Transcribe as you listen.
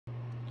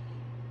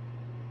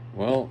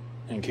Well,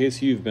 in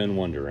case you've been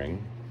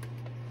wondering,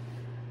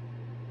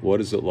 what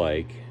is it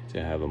like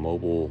to have a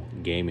mobile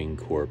gaming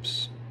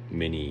corpse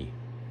mini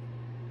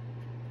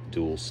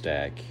dual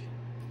stack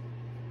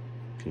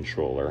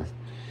controller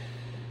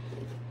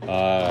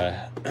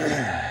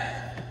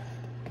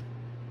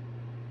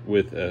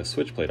with a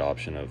switch plate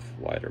option of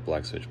white or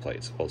black switch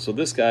plates? Well, so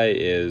this guy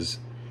is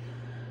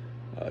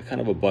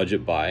kind of a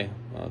budget buy,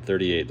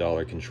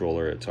 $38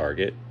 controller at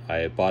Target.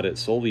 I bought it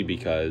solely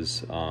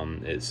because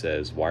it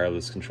says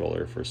wireless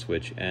controller for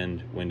Switch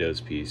and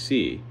Windows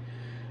PC.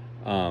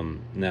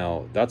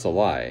 Now, that's a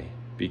lie,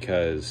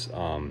 because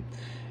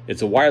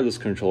it's a wireless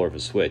controller for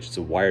Switch, it's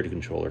a wired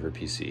controller for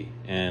PC.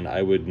 And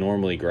I would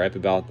normally gripe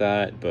about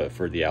that, but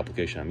for the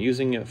application I'm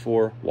using it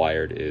for,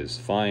 wired is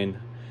fine.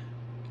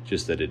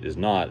 Just that it is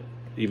not,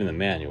 even the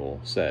manual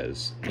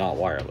says, not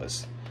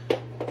wireless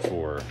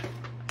for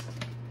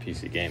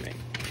PC gaming.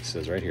 It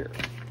says right here.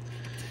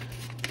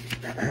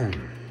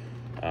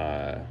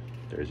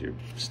 There's your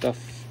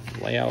stuff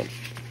layout,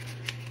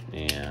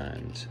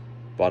 and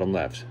bottom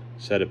left,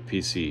 set up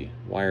PC,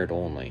 wired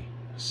only.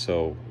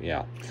 So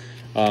yeah,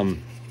 I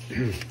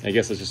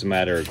guess it's just a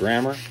matter of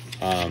grammar,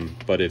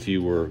 but if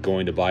you were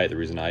going to buy it the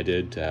reason I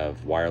did, to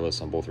have wireless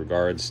on both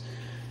regards,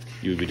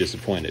 you would be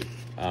disappointed.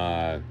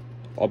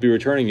 I'll be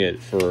returning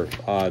it for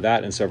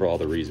that and several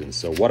other reasons.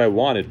 So what I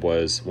wanted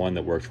was one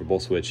that worked for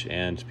both Switch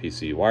and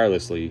PC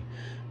wirelessly,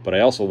 but I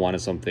also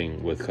wanted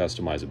something with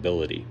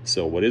customizability.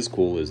 So what is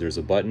cool is there's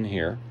a button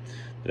here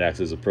that acts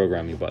as a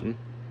programming button,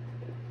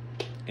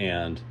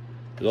 and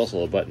there's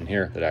also a button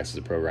here that acts as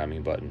a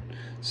programming button.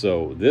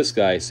 So this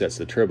guy sets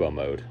the turbo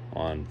mode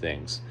on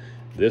things.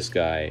 This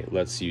guy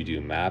lets you do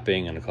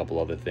mapping and a couple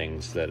other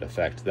things that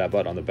affect. That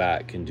button on the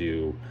back can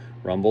do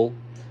rumble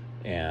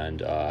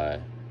and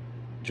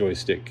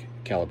joystick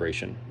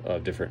calibration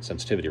of different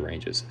sensitivity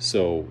ranges.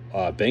 So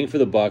bang for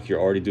the buck,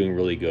 you're already doing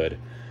really good,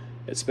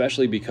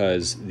 especially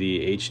because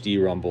the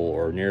HD rumble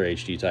or near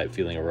HD type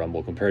feeling of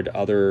rumble compared to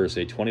other,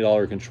 say,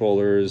 $20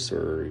 controllers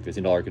or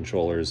 $15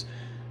 controllers,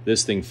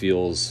 this thing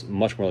feels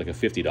much more like a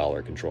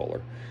 $50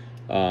 controller.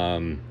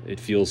 It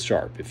feels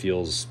sharp, it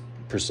feels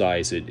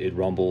precise, it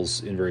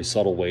rumbles in very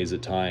subtle ways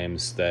at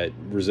times that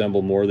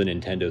resemble more the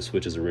Nintendo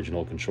Switch's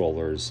original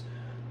controllers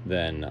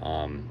than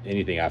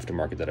anything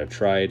aftermarket that I've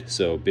tried.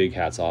 So big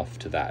hats off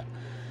to that.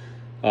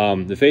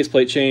 The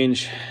faceplate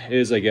change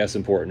is, I guess,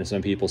 important to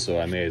some people, so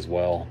I may as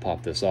well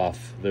pop this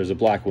off. There's a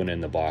black one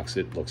in the box.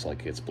 It looks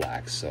like it's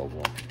black, so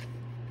we'll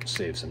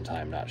save some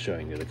time not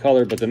showing you the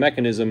color. But the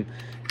mechanism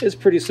is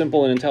pretty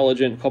simple and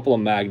intelligent. A couple of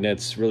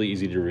magnets, really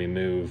easy to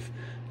remove.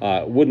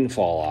 Wouldn't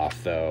fall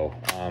off, though.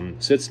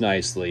 Sits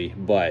nicely,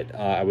 but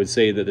I would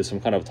say that there's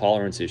some kind of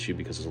tolerance issue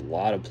because there's a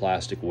lot of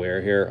plastic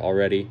wear here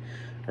already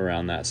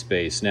around that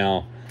space.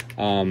 Now,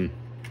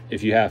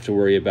 if you have to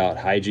worry about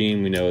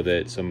hygiene, we know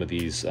that some of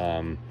these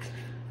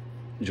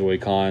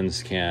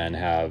Joy-Cons can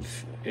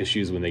have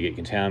issues when they get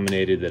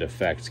contaminated that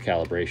affect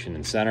calibration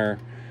and center.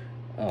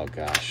 Oh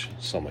gosh,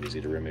 somewhat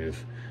easy to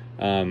remove.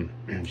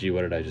 Gee,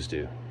 what did I just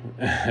do?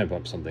 I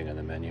bumped something on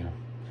the menu.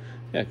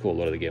 Yeah, cool,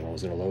 load of the game I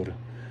was gonna load.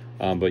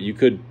 But you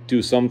could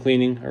do some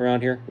cleaning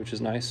around here, which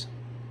is nice.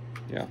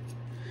 Yeah.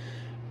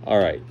 All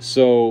right,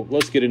 so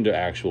let's get into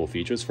actual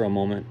features for a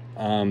moment.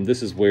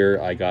 This is where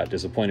I got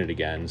disappointed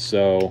again.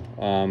 So,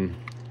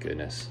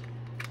 goodness,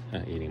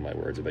 eating my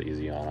words about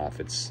easy on off.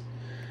 It's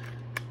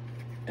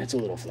a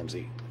little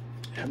flimsy.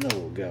 Have another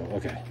little go.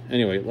 Okay.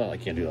 Anyway, well, I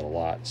can't do that a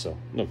lot, so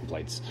no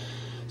complaints.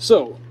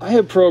 So I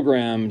have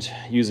programmed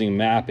using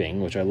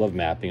mapping, which I love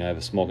mapping. I have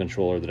a small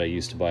controller that I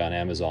used to buy on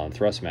Amazon,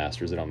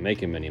 Thrustmasters. They don't make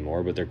them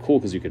anymore, but they're cool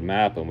because you can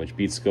map them, which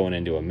beats going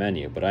into a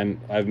menu. But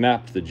I've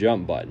mapped the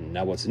jump button.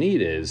 Now what's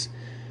neat is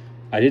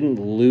I didn't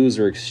lose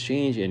or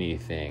exchange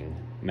anything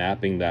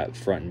mapping that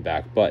front and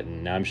back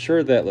button. Now I'm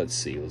sure that, let's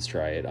see, let's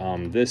try it.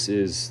 This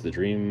is the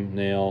Dream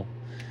Nail,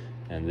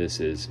 and this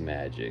is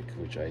Magic,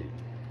 which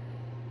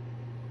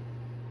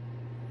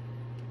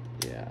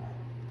yeah.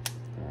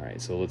 All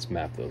right, so let's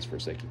map those for a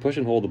second. Push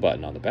and hold the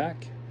button on the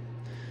back.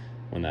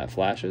 When that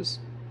flashes,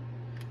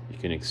 you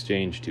can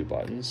exchange two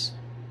buttons.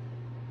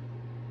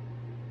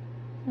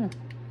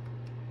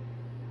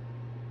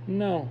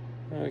 No,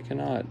 I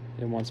cannot.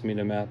 It wants me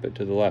to map it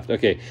to the left.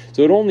 Okay,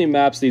 so it only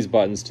maps these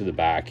buttons to the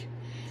back,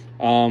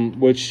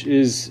 which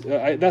is,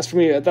 that's for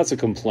me, that's a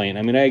complaint.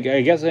 I mean, I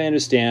guess I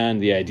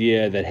understand the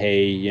idea that,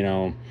 hey, you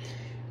know,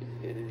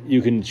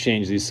 you can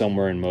change these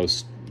somewhere in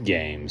most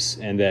games,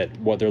 and that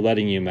what they're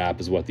letting you map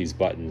is what these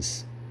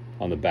buttons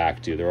on the back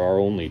do. There are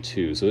only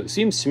two, so it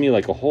seems to me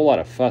like a whole lot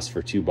of fuss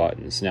for two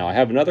buttons. Now I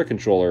have another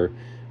controller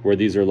where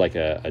these are like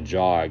a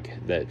jog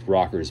that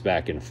rockers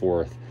back and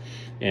forth,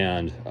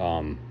 and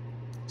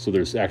so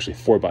there's actually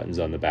 4 buttons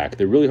on the back.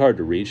 They're really hard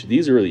to reach.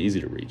 These are really easy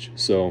to reach,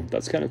 so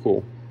that's kind of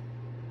cool.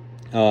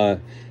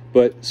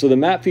 But so the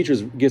map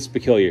features gets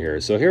peculiar here.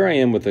 So here I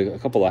am with a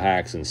couple of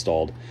hacks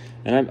installed,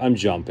 and I'm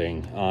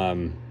jumping,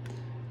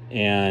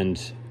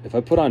 and if I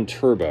put on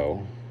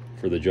turbo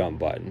for the jump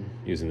button,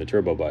 using the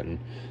turbo button,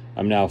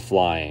 I'm now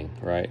flying,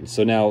 right?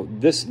 So now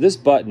this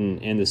button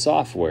in the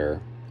software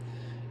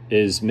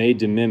is made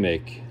to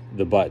mimic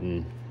the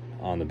button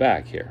on the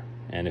back here.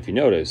 And if you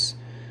notice,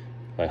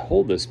 if I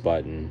hold this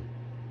button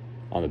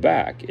on the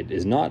back, it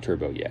is not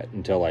turbo yet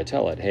until I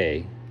tell it,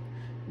 hey,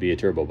 be a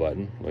turbo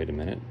button. Wait a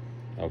minute.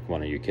 Oh, come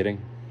on, are you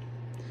kidding?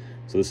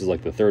 So this is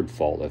like the third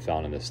fault I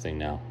found in this thing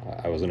now.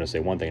 I was going to say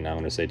one thing, now I'm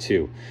going to say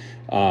two.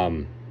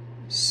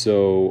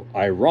 So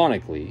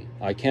ironically,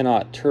 I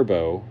cannot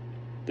turbo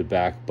the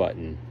back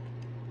button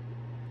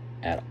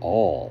at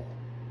all.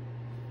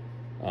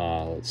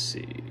 Let's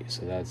see.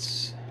 So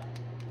that's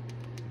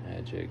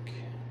magic.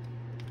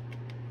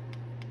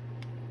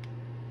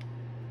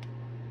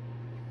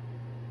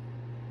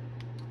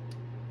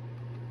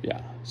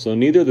 Yeah, so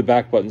neither of the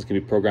back buttons can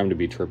be programmed to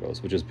be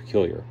turbos, which is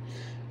peculiar.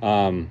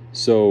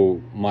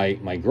 So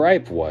my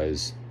gripe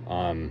was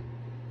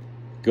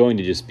going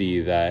to just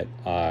be that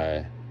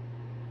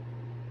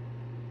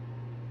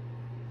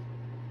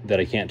that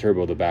I can't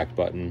turbo the back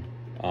button.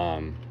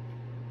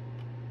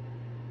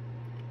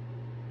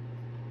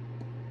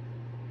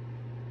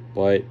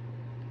 But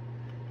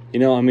you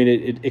know, I mean,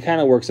 it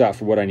kind of works out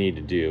for what I need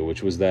to do,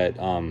 which was that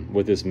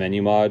with this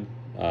menu mod,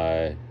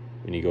 when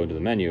you go into the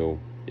menu,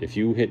 if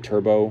you hit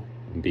turbo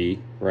B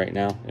right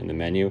now in the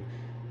menu,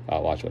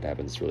 watch what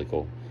happens. It's really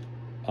cool.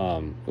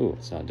 Ooh,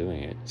 it's not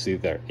doing it. See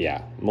there,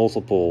 yeah,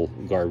 multiple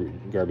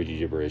garbagey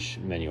gibberish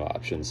menu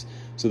options.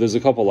 So there's a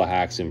couple of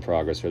hacks in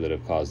progress here that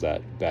have caused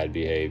that bad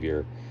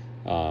behavior.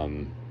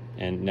 And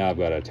now I've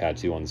got a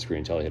tattoo on the screen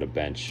until I hit a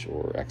bench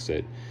or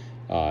exit,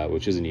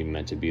 which isn't even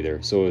meant to be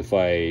there. So if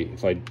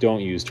I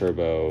don't use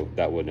turbo,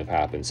 that wouldn't have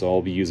happened. So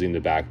I'll be using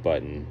the back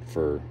button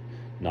for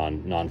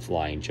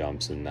non-flying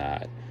jumps and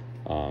that.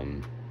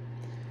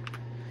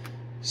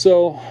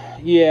 So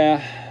yeah,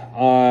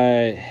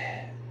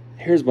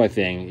 here's my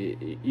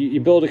thing. You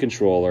build a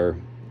controller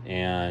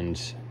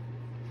and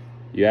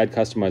you add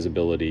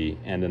customizability,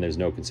 and then there's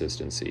no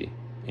consistency.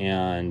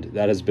 And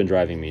that has been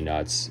driving me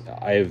nuts.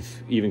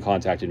 I've even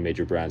contacted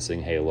major brands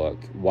saying, hey, look,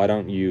 why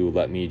don't you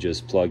let me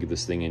just plug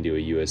this thing into a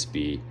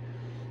USB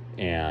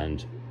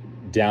and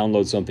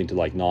download something to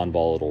like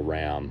non-volatile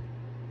RAM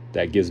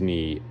that gives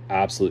me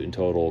absolute and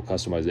total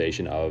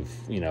customization of,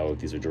 you know,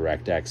 these are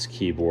DirectX,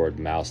 keyboard,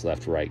 mouse,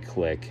 left, right,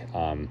 click.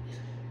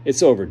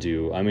 It's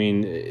overdue. I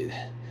mean,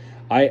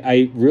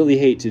 I really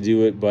hate to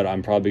do it, but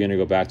I'm probably going to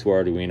go back to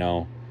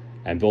Arduino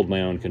and build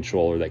my own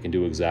controller that can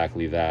do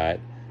exactly that.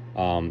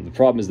 The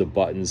problem is the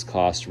buttons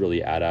cost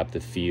really add up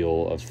the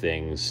feel of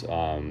things.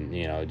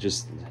 You know,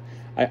 just,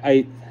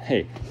 hey,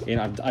 you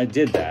know, I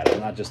did that.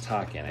 I'm not just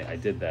talking. I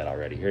did that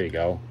already. Here you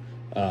go.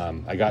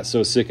 I got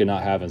so sick of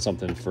not having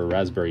something for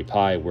Raspberry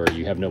Pi where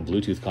you have no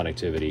Bluetooth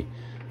connectivity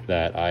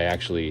that I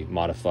actually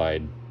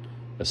modified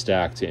a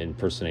stack to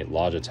impersonate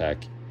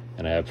Logitech,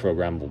 and I have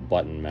programmable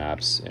button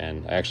maps,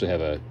 and I actually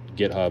have a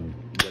GitHub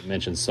that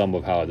mentions some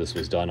of how this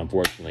was done.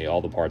 Unfortunately,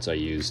 all the parts I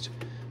used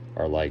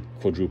are like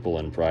quadruple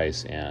in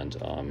price and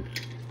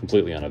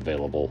completely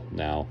unavailable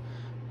now,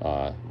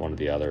 one or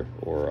the other,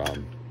 or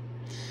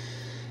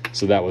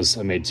so that was,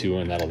 I made two,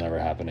 and that'll never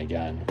happen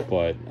again.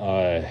 But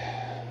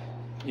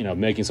you know,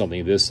 making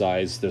something this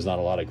size, there's not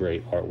a lot of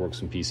great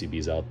artworks and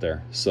PCBs out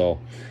there. So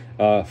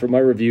for my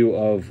review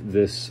of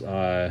this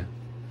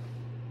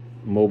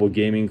Mobile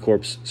Gaming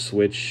Corp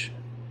switch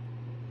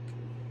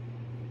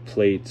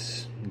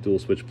plate, dual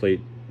switch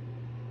plate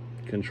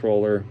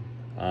controller,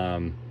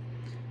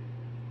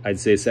 I'd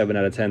say 7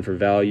 out of 10 for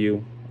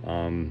value,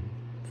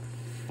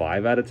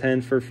 5 out of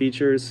 10 for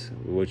features,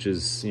 which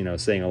is, you know,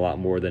 saying a lot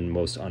more than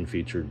most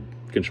unfeatured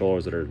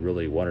controllers that are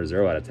really 1 or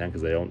 0 out of 10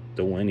 because they don't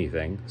do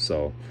anything.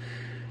 So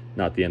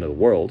not the end of the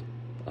world.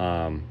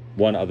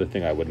 One other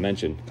thing I would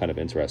mention, kind of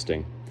interesting,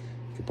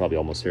 you could probably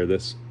almost hear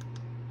this.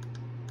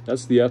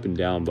 That's the up and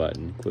down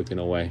button clicking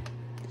away.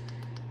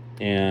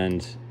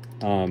 And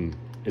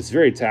it's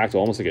very tactile,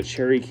 almost like a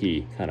cherry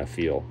key kind of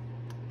feel.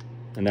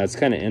 And that's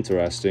kind of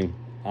interesting.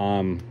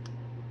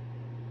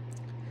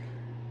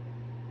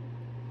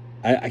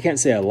 I can't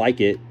say I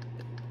like it.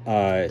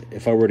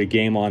 If I were to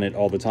game on it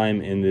all the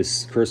time in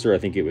this cursor, I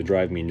think it would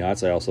drive me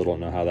nuts. I also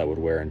don't know how that would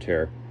wear and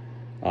tear.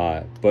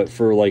 But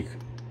for like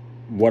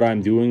what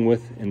I'm doing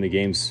with in the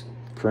games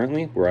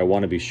currently, where I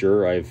want to be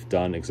sure I've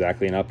done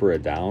exactly an up or a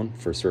down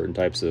for certain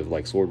types of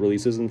like sword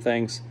releases and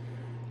things,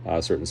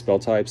 certain spell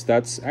types,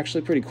 that's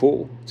actually pretty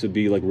cool to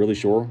be like really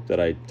sure that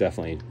I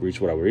definitely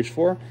reach what I would reach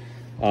for.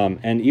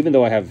 And even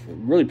though I have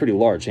really pretty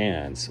large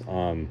hands,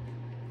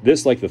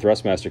 this, like the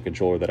Thrustmaster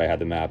controller that I had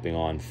the mapping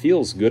on,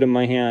 feels good in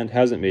my hand,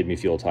 hasn't made me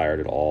feel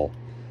tired at all.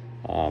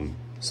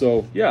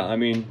 So yeah, I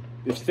mean,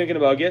 if you're thinking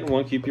about getting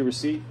one, keep your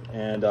receipt,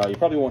 and you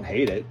probably won't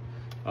hate it,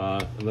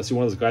 unless you're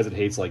one of those guys that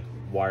hates like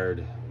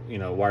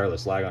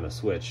wireless lag on a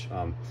Switch.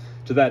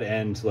 To that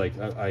end, like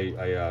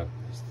I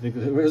think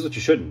here's what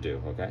you shouldn't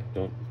do. Okay,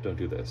 don't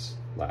do this.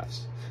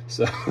 Laughs.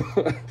 So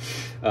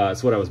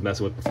that's what I was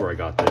messing with before I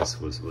got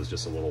this. Was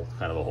just a little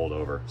kind of a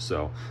holdover.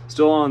 So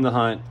still on the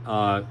hunt.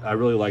 I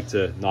really like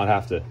to not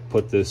have to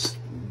put this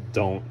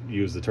don't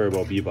use the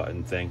turbo B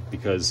button thing,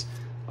 because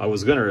I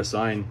was going to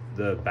assign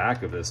the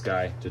back of this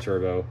guy to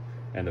turbo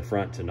and the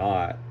front to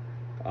not.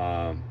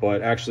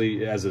 But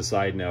actually, as a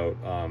side note,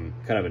 kind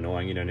of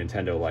annoying, you know,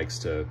 Nintendo likes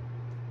to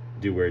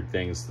do weird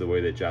things. The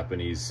way that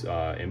Japanese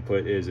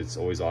input is, it's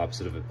always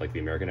opposite of like the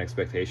American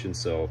expectation.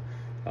 So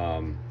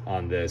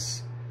on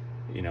this,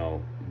 you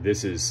know,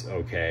 this is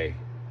okay,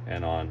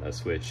 and on a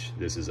Switch,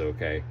 this is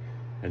okay.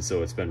 And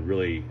so it's been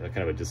really a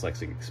kind of a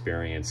dyslexic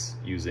experience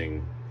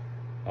using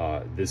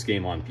this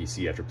game on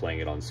PC after playing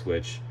it on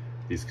Switch.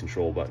 These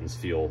control buttons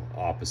feel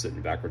opposite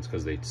and backwards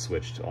because they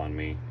switched on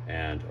me.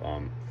 And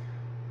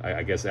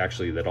I guess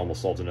actually that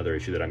almost solves another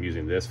issue, that I'm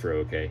using this for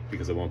okay,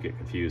 because I won't get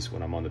confused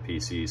when I'm on the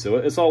PC. So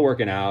it's all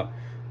working out,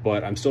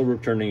 but I'm still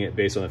returning it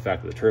based on the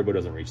fact that the turbo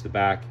doesn't reach the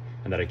back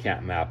and that I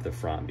can't map the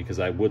front, because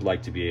I would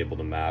like to be able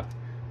to map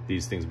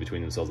these things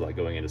between themselves without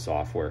going into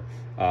software.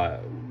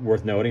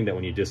 Worth noting that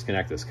when you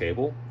disconnect this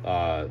cable,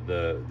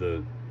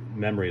 the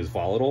memory is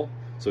volatile,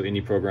 so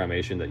any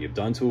programmation that you've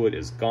done to it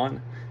is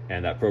gone,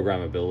 and that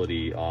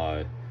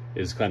programmability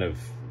is kind of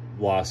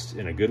lost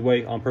in a good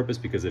way on purpose,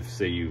 because if,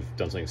 say, you've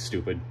done something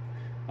stupid,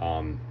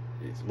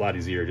 it's a lot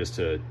easier just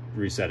to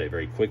reset it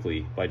very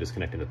quickly by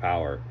disconnecting the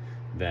power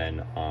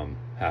than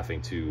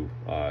having to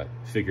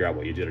figure out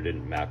what you did or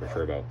didn't map or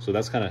turbo. So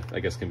that's kind of, I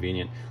guess,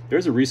 convenient.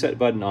 There's a reset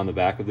button on the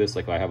back of this,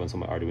 like I have on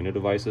some of my Arduino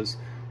devices.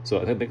 So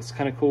I think it's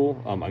kind of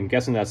cool. I'm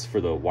guessing that's for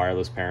the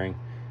wireless pairing,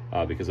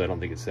 because I don't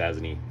think it has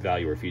any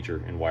value or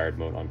feature in wired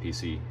mode on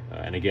PC.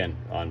 And again,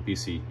 on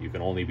PC, you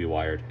can only be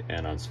wired,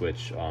 and on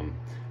Switch, I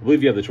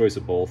believe you have the choice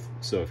of both.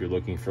 So if you're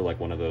looking for like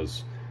one of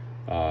those,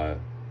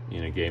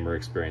 you know, gamer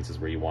experiences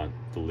where you want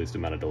the least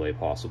amount of delay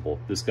possible,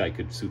 this guy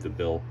could suit the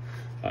bill.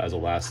 As a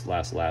last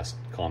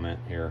comment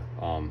here,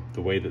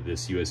 the way that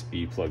this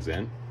USB plugs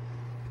in,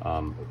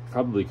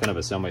 probably kind of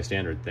a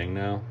semi-standard thing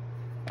now,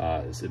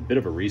 is a bit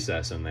of a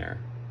recess in there.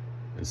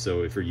 And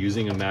so if you're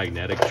using a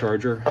magnetic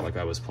charger, like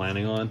I was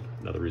planning on,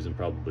 another reason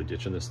probably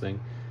ditching this thing,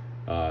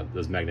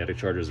 those magnetic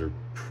chargers are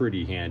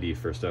pretty handy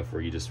for stuff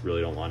where you just really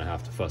don't want to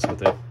have to fuss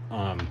with it.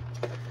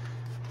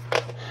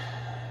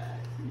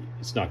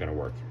 It's not going to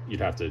work. You'd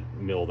have to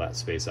mill that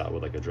space out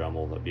with like a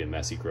Dremel. That'd be a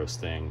messy, gross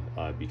thing.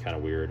 It'd be kind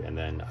of weird. And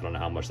then I don't know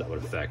how much that would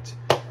affect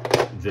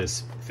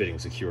this fitting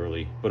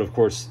securely. But of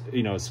course,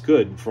 you know, it's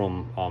good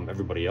from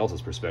everybody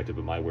else's perspective.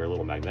 But my weird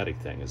little magnetic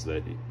thing is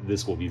that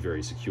this will be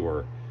very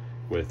secure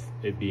with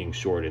it being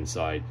short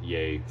inside,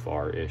 yay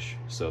far-ish.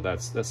 So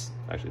that's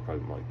actually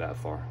probably more like that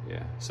far.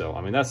 Yeah. So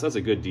I mean, that's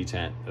a good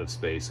detent of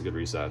space, a good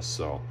recess.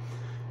 So.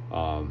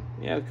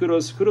 Yeah,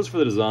 kudos for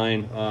the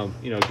design.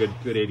 You know,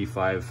 good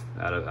 85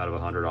 out of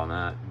 100 on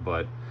that.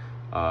 But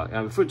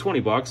for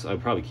 20 bucks,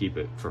 I'd probably keep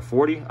it. For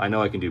 40, I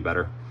know I can do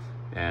better.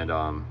 And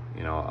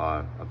you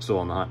know, I'm still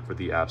on the hunt for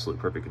the absolute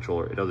perfect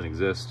controller. It doesn't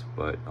exist,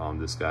 but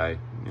this guy,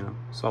 you know,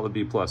 solid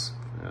B plus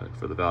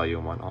for the value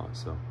and whatnot.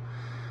 So,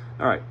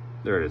 all right,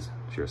 there it is.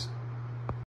 Cheers.